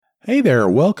Hey there,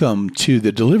 welcome to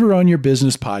the Deliver on Your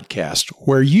Business podcast,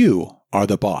 where you are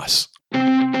the boss.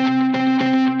 I'm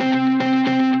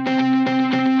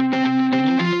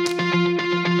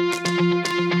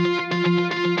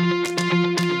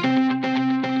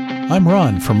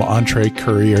Ron from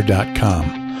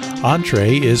EntreCourier.com.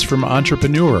 Entree is from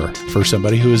entrepreneur, for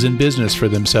somebody who is in business for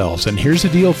themselves. And here's the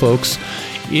deal, folks.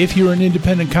 If you're an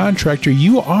independent contractor,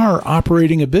 you are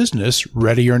operating a business,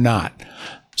 ready or not.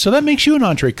 So that makes you an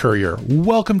Entree Courier.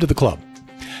 Welcome to the club.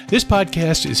 This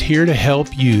podcast is here to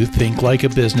help you think like a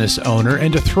business owner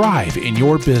and to thrive in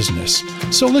your business.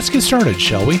 So let's get started,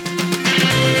 shall we?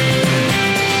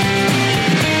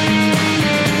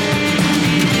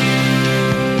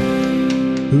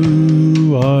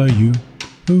 Who are you?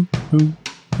 Who?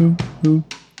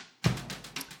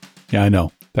 Yeah, I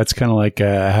know. That's kind of like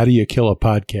how do you kill a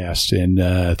podcast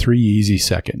in 3 easy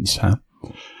seconds, huh?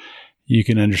 You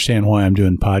can understand why I'm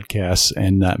doing podcasts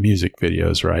and not music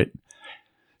videos, right?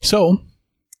 So,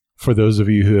 for those of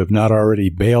you who have not already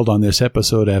bailed on this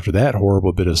episode after that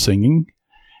horrible bit of singing,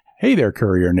 hey there,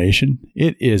 Courier Nation.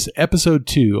 It is episode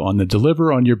 2 on the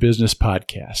Deliver on Your Business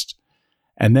podcast.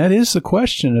 And that is the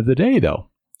question of the day,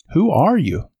 though. Who are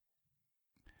you?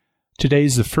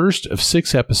 Today's the first of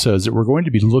 6 episodes that we're going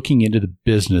to be looking into the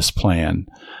business plan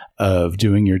of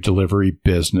doing your delivery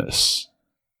business.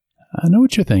 I know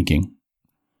what you're thinking.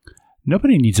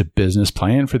 Nobody needs a business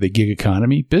plan for the gig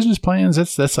economy. Business plans,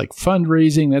 that's like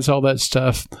fundraising, that's all that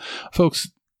stuff.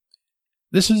 Folks,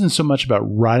 this isn't so much about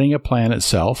writing a plan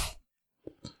itself.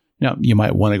 Now, you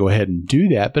might want to go ahead and do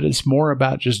that, but it's more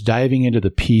about just diving into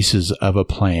the pieces of a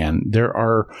plan. There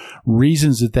are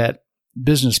reasons that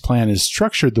business plan is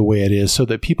structured the way it is so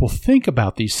that people think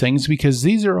about these things, because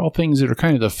these are all things that are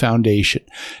kind of the foundation.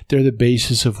 They're the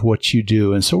basis of what you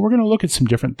do. And so we're going to look at some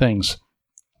different things.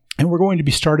 And we're going to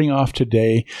be starting off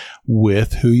today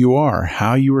with who you are,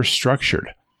 how you are structured.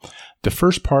 The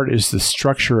first part is the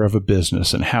structure of a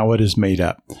business and how it is made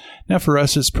up. Now, for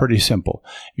us, it's pretty simple.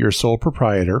 You're a sole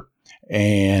proprietor,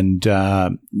 and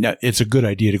it's a good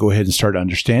idea to go ahead and start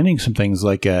understanding some things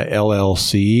like a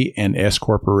LLC and S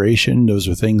corporation. Those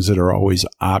are things that are always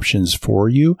options for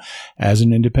you as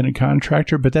an independent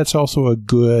contractor, but that's also a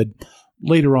good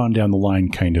later on down the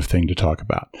line kind of thing to talk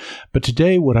about. But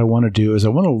today what I want to do is I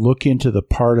want to look into the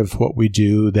part of what we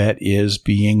do that is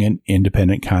being an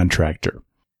independent contractor.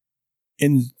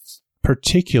 In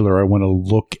particular, I want to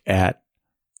look at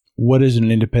what is an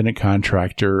independent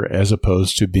contractor as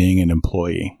opposed to being an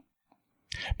employee.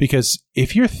 Because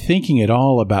if you're thinking at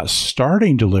all about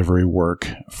starting delivery work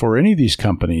for any of these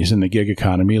companies in the gig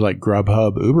economy like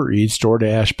Grubhub, Uber Eats,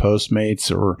 DoorDash, Postmates,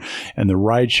 or and the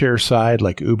rideshare side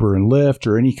like Uber and Lyft,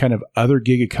 or any kind of other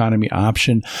gig economy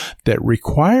option that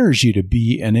requires you to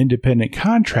be an independent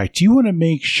contract, you want to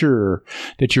make sure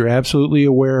that you're absolutely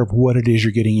aware of what it is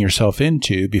you're getting yourself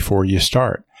into before you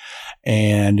start.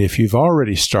 And if you've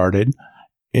already started,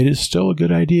 it is still a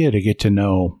good idea to get to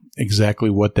know exactly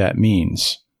what that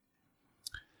means.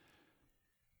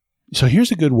 So here's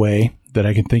a good way that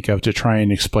I can think of to try and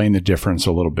explain the difference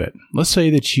a little bit. Let's say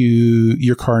that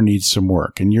your car needs some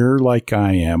work, and you're like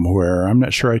I am, where I'm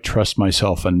not sure I trust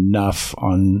myself enough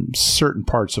on certain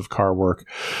parts of car work,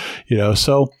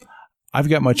 so I've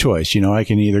got my choice. I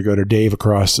can either go to Dave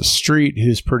across the street,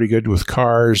 who's pretty good with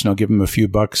cars, and I'll give him a few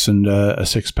bucks and a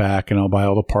 6-pack, and I'll buy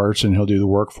all the parts, and he'll do the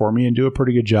work for me and do a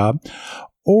pretty good job.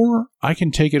 Or I can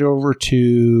take it over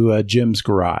to Jim's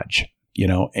garage,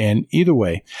 and either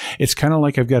way, it's kind of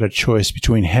like I've got a choice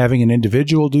between having an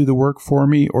individual do the work for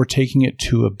me or taking it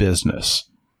to a business.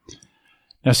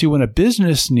 Now, see, when a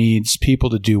business needs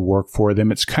people to do work for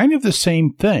them, it's kind of the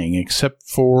same thing, except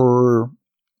for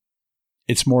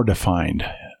it's more defined.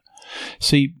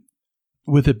 See,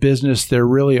 with a business, there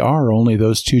really are only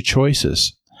those 2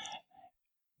 choices,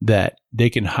 that they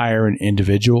can hire an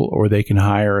individual or they can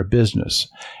hire a business.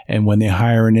 And when they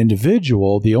hire an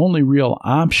individual, the only real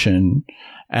option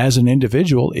as an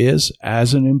individual is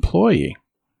as an employee.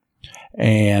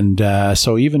 And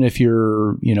so even if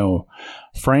you're,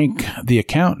 Frank the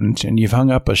accountant and you've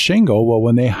hung up a shingle, well,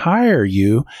 when they hire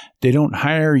you, they don't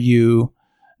hire you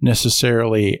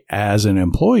necessarily as an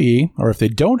employee, or if they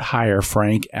don't hire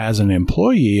Frank as an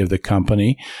employee of the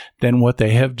company, then what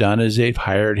they have done is they've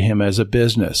hired him as a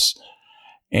business.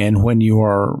 And when you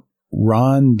are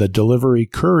Ron, the delivery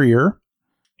courier,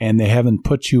 and they haven't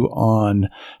put you on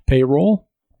payroll,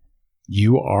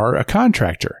 you are a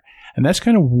contractor. And that's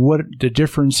kind of what the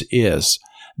difference is,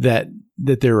 that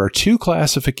there are 2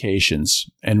 classifications,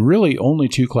 and really only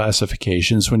 2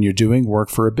 classifications when you're doing work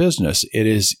for a business. It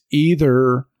is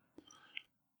either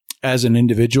as an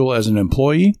individual, as an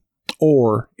employee,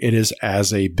 or it is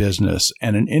as a business.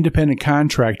 And an independent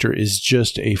contractor is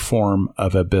just a form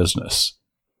of a business.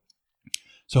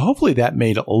 So hopefully that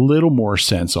made a little more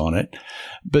sense on it.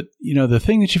 But, the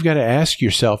thing that you've got to ask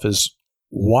yourself is,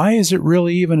 why is it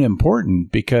really even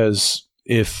important? Because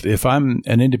if I'm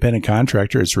an independent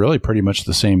contractor, it's really pretty much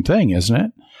the same thing, isn't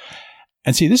it?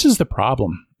 And see, this is the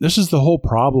problem. This is the whole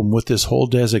problem with this whole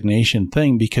designation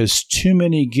thing, because too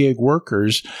many gig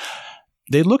workers,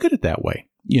 they look at it that way.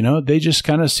 They just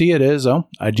kind of see it as,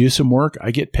 I do some work,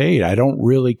 I get paid. I don't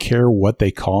really care what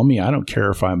they call me. I don't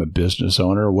care if I'm a business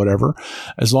owner or whatever.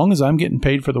 As long as I'm getting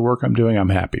paid for the work I'm doing, I'm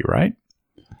happy, right?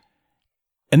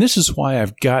 And this is why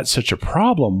I've got such a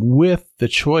problem with the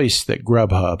choice that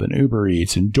Grubhub and Uber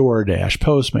Eats and DoorDash,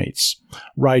 Postmates,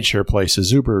 rideshare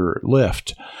places, Uber,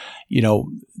 Lyft,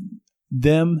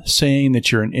 them saying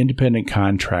that you're an independent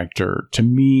contractor, to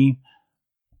me,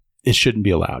 it shouldn't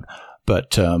be allowed.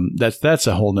 But that's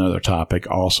a whole nother topic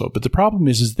also. But the problem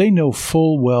is they know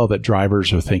full well that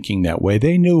drivers are thinking that way.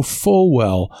 They know full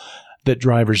well that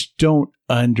drivers don't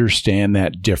understand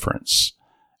that difference.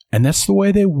 And that's the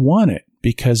way they want it.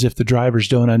 Because if the drivers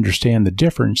don't understand the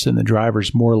difference, then the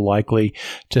driver's more likely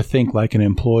to think like an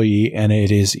employee, and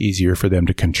it is easier for them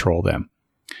to control them.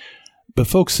 But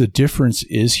folks, the difference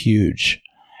is huge.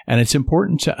 And it's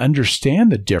important to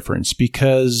understand the difference,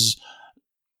 because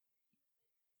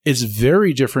it's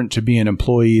very different to be an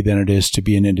employee than it is to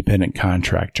be an independent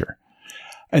contractor.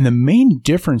 And the main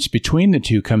difference between the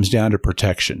two comes down to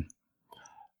protection.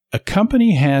 A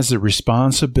company has the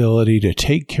responsibility to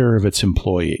take care of its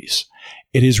employees.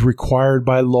 It is required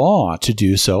by law to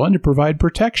do so and to provide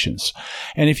protections.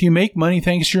 And if you make money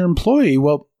thanks to your employee,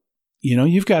 well,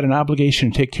 you've got an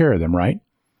obligation to take care of them, right?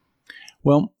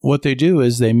 Well, what they do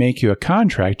is they make you a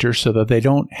contractor so that they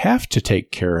don't have to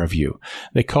take care of you.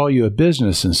 They call you a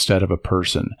business instead of a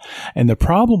person. And the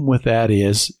problem with that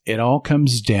is it all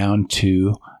comes down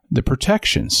to the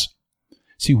protections.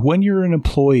 See, when you're an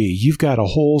employee, you've got a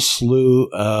whole slew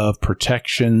of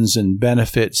protections and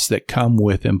benefits that come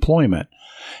with employment.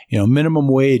 Minimum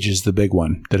wage is the big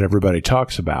one that everybody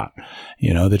talks about,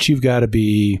 that you've got to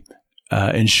be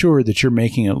ensure that you're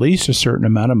making at least a certain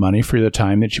amount of money for the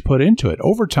time that you put into it.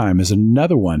 Overtime is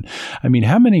another one. I mean,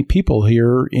 how many people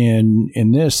here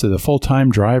in this, the full-time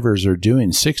drivers are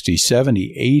doing 60,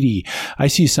 70, 80? I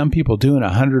see some people doing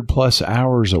 100 plus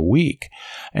hours a week.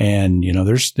 And,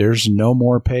 there's no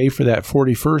more pay for that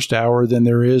 41st hour than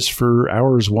there is for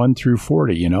hours 1 through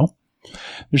 40,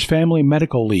 There's family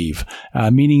medical leave,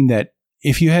 meaning that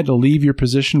if you had to leave your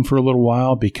position for a little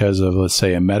while because of, let's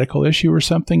say, a medical issue or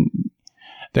something,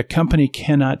 the company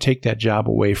cannot take that job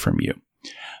away from you.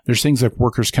 There's things like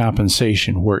workers'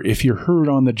 compensation, where if you're hurt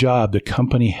on the job, the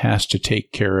company has to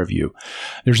take care of you.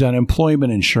 There's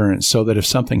unemployment insurance, so that if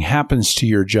something happens to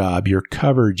your job, you're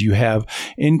covered. You have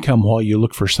income while you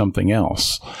look for something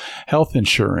else. Health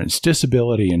insurance,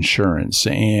 disability insurance.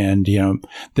 And,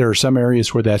 there are some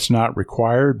areas where that's not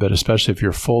required, but especially if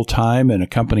you're full-time and a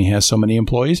company has so many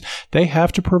employees, they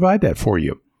have to provide that for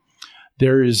you.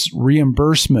 There is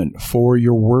reimbursement for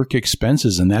your work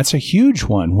expenses, and that's a huge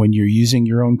one when you're using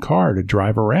your own car to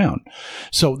drive around.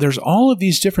 So there's all of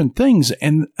these different things,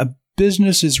 and a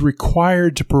business is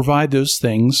required to provide those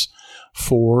things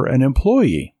for an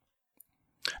employee.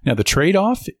 Now, the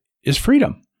trade-off is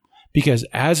freedom, because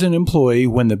as an employee,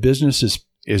 when the business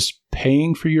is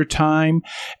paying for your time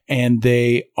and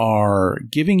they are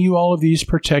giving you all of these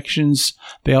protections,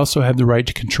 they also have the right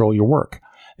to control your work.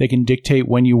 They can dictate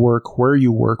when you work, where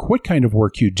you work, what kind of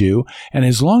work you do. And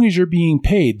as long as you're being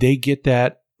paid, they get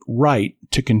that right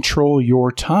to control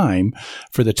your time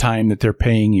for the time that they're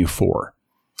paying you for.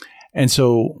 And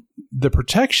so the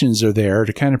protections are there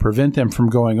to kind of prevent them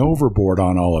from going overboard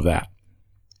on all of that.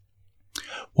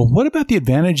 Well, what about the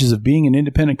advantages of being an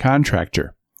independent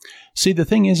contractor? See, the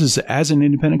thing is as an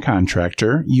independent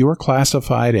contractor, you are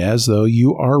classified as though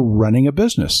you are running a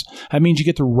business. That means you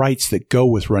get the rights that go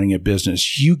with running a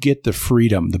business. You get the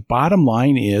freedom. The bottom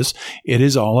line is it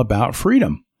is all about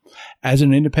freedom. As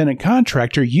an independent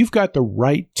contractor, you've got the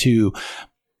right to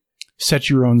set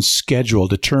your own schedule,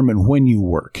 determine when you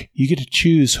work. You get to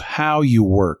choose how you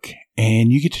work,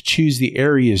 and you get to choose the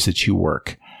areas that you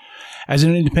work. As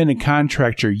an independent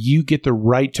contractor, you get the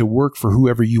right to work for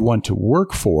whoever you want to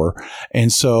work for.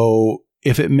 And so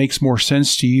if it makes more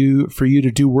sense to you for you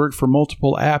to do work for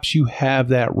multiple apps, you have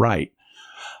that right.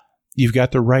 You've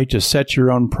got the right to set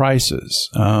your own prices.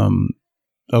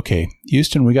 Okay,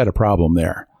 Houston, we got a problem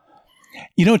there.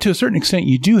 To a certain extent,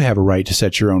 you do have a right to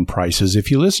set your own prices.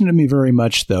 If you listen to me very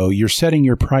much, though, you're setting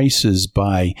your prices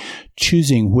by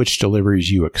choosing which deliveries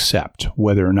you accept,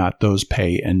 whether or not those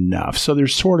pay enough. So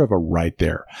there's sort of a right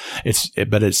there.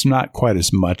 But it's not quite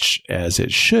as much as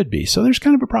it should be. So there's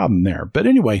kind of a problem there. But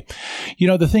anyway,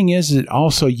 the thing is that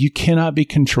also you cannot be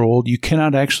controlled. You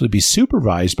cannot actually be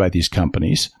supervised by these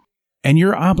companies. And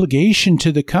your obligation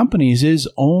to the companies is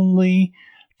only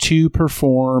to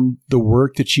perform the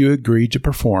work that you agreed to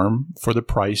perform for the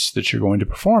price that you're going to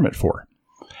perform it for.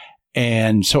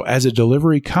 And so as a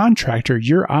delivery contractor,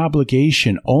 your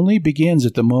obligation only begins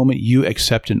at the moment you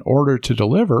accept an order to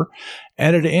deliver,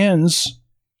 and it ends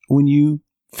when you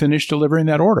finish delivering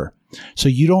that order. So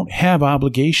you don't have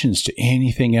obligations to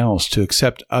anything else, to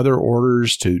accept other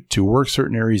orders, to work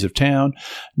certain areas of town,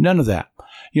 none of that.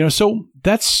 So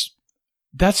that's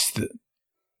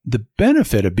the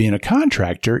benefit of being a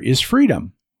contractor is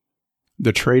freedom.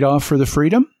 The trade-off for the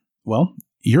freedom? Well,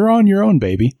 you're on your own,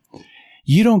 baby.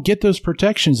 You don't get those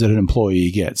protections that an employee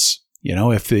gets.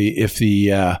 If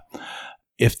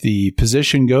the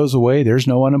position goes away, there's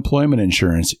no unemployment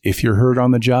insurance. If you're hurt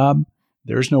on the job,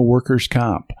 there's no workers'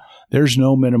 comp. There's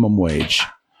no minimum wage.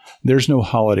 There's no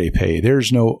holiday pay.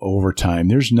 There's no overtime.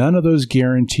 There's none of those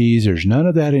guarantees. There's none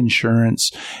of that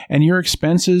insurance. And your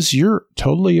expenses, you're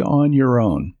totally on your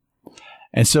own.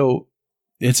 And so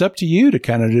it's up to you to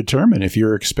kind of determine if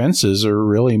your expenses are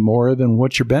really more than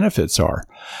what your benefits are.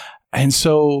 And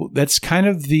so that's kind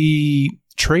of the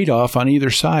trade-off on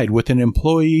either side. With an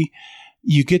employee,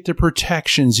 you get the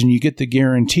protections and you get the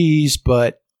guarantees,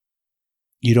 but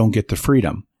you don't get the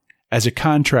freedom. As a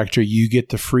contractor, you get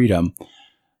the freedom,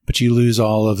 but you lose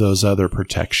all of those other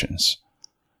protections.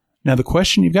 Now, the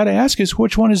question you've got to ask is,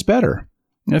 which one is better?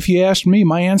 And if you asked me,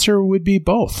 my answer would be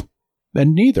both,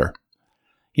 and neither.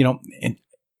 And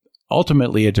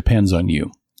ultimately, it depends on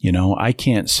you. I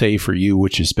can't say for you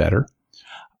which is better.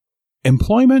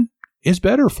 Employment is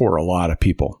better for a lot of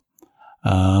people.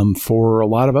 For a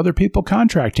lot of other people,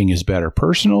 contracting is better.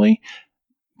 Personally,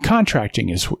 contracting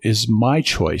is my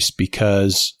choice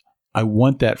because I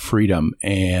want that freedom,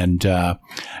 and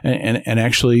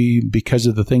actually because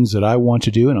of the things that I want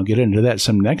to do, and I'll get into that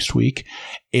some next week.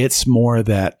 It's more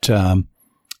that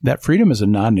that freedom is a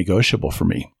non-negotiable for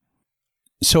me.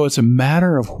 So it's a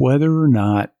matter of whether or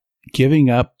not giving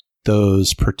up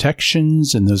those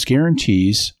protections and those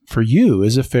guarantees for you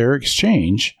is a fair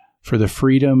exchange for the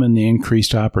freedom and the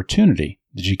increased opportunity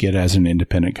that you get as an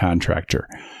independent contractor.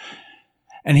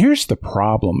 And here's the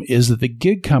problem, is that the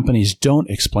gig companies don't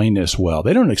explain this well.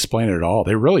 They don't explain it at all.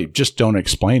 They really just don't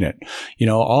explain it.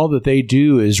 All that they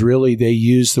do is really they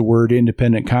use the word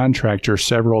independent contractor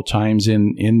several times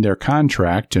in their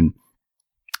contract, and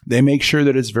they make sure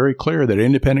that it's very clear that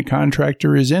independent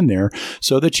contractor is in there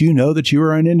so that you know that you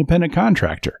are an independent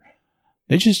contractor.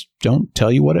 They just don't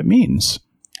tell you what it means.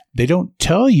 They don't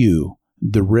tell you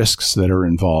the risks that are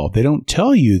involved. They don't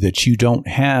tell you that you don't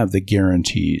have the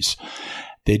guarantees.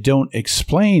 They don't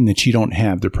explain that you don't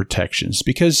have the protections,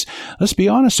 because let's be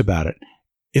honest about it.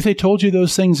 If they told you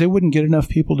those things, they wouldn't get enough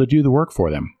people to do the work for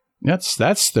them. That's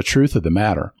the truth of the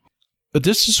matter. But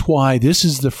this is why this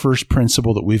is the first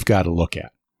principle that we've got to look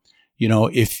at.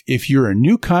 If you're a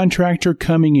new contractor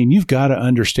coming in, you've got to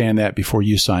understand that before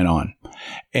you sign on.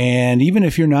 And even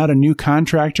if you're not a new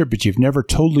contractor, but you've never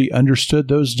totally understood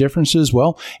those differences,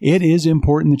 well, it is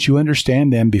important that you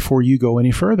understand them before you go any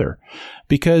further,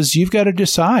 because you've got to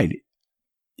decide,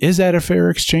 is that a fair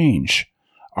exchange?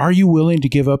 Are you willing to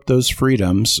give up those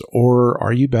freedoms, or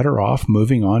are you better off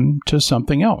moving on to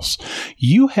something else?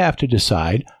 You have to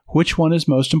decide which one is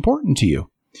most important to you.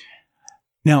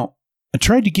 Now, I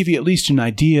tried to give you at least an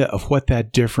idea of what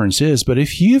that difference is, but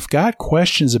if you've got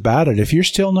questions about it, if you're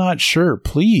still not sure,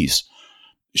 please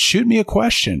shoot me a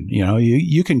question.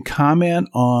 You can comment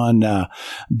on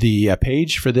the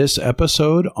page for this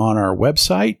episode on our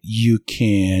website. You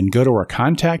can go to our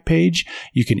contact page.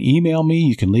 You can email me.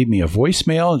 You can leave me a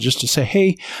voicemail just to say,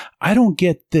 hey, I don't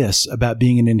get this about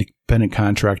being an independent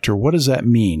contractor. What does that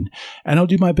mean? And I'll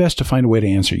do my best to find a way to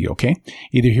answer you, okay?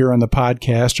 Either here on the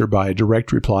podcast or by a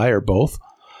direct reply or both.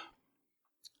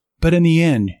 But in the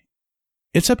end,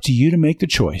 it's up to you to make the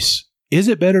choice. Is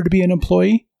it better to be an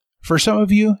employee? For some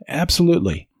of you,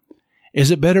 absolutely. Is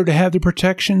it better to have the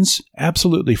protections?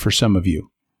 Absolutely, for some of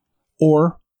you.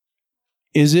 Or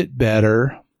is it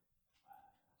better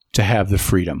to have the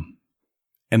freedom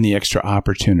and the extra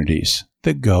opportunities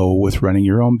that go with running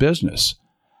your own business?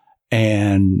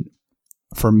 And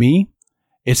for me,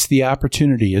 it's the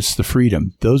opportunity, it's the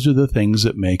freedom. Those are the things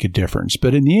that make a difference.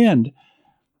 But in the end,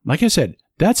 like I said,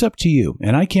 that's up to you.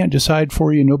 And I can't decide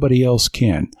for you. Nobody else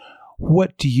can.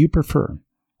 What do you prefer?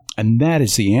 And that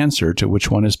is the answer to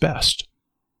which one is best.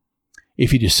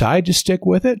 If you decide to stick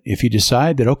with it, if you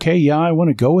decide that, okay, yeah, I want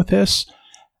to go with this,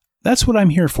 that's what I'm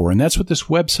here for. And that's what this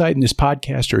website and this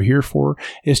podcast are here for,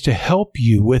 is to help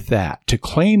you with that, to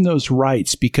claim those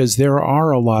rights, because there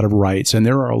are a lot of rights and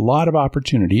there are a lot of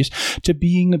opportunities to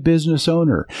being a business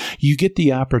owner. You get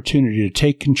the opportunity to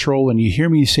take control, and you hear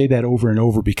me say that over and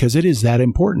over because it is that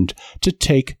important to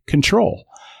take control.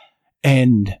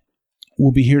 And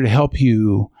we'll be here to help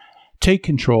you take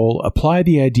control, apply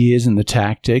the ideas and the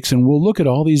tactics, and we'll look at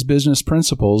all these business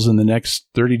principles in the next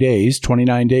 30 days,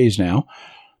 29 days now,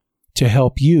 to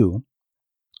help you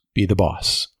be the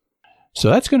boss. So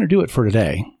that's going to do it for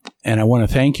today. And I want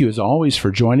to thank you, as always,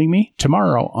 for joining me.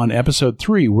 Tomorrow on episode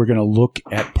 3, we're going to look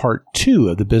at part 2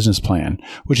 of the business plan,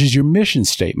 which is your mission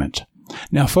statement.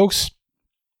 Now, folks,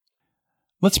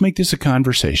 let's make this a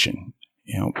conversation.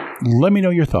 Let me know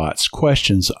your thoughts,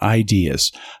 questions,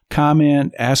 ideas,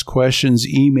 comment, ask questions,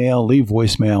 email, leave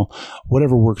voicemail,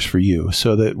 whatever works for you,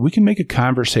 so that we can make a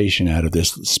conversation out of this.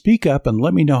 Speak up and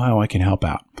let me know how I can help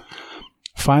out.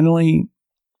 Finally,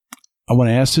 I want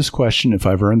to ask this question, if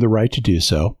I've earned the right to do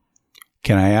so.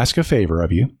 Can I ask a favor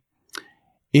of you?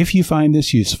 If you find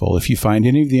this useful, if you find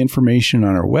any of the information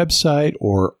on our website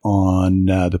or on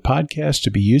the podcast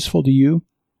to be useful to you,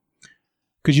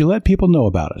 could you let people know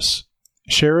about us?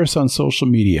 Share us on social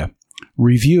media.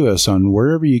 Review us on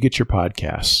wherever you get your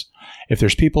podcasts. If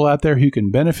there's people out there who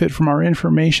can benefit from our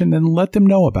information, then let them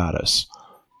know about us.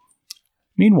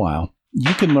 Meanwhile,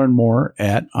 you can learn more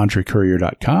at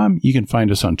EntreCourier.com. You can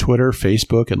find us on Twitter,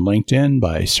 Facebook, and LinkedIn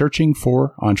by searching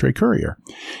for Entre Courier.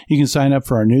 You can sign up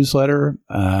for our newsletter,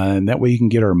 and that way you can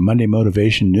get our Monday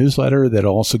Motivation newsletter that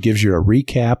also gives you a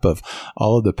recap of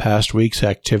all of the past week's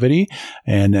activity.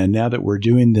 And now that we're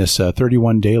doing this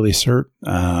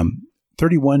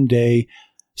 31-day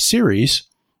series,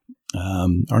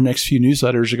 our next few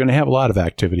newsletters are going to have a lot of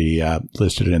activity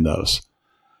listed in those.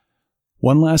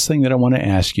 One last thing that I want to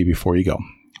ask you before you go.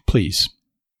 Please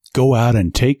go out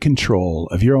and take control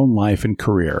of your own life and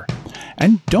career.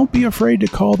 And don't be afraid to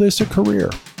call this a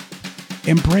career.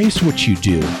 Embrace what you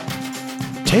do.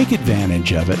 Take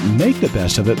advantage of it and make the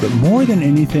best of it. But more than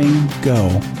anything, go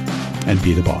and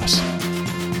be the boss.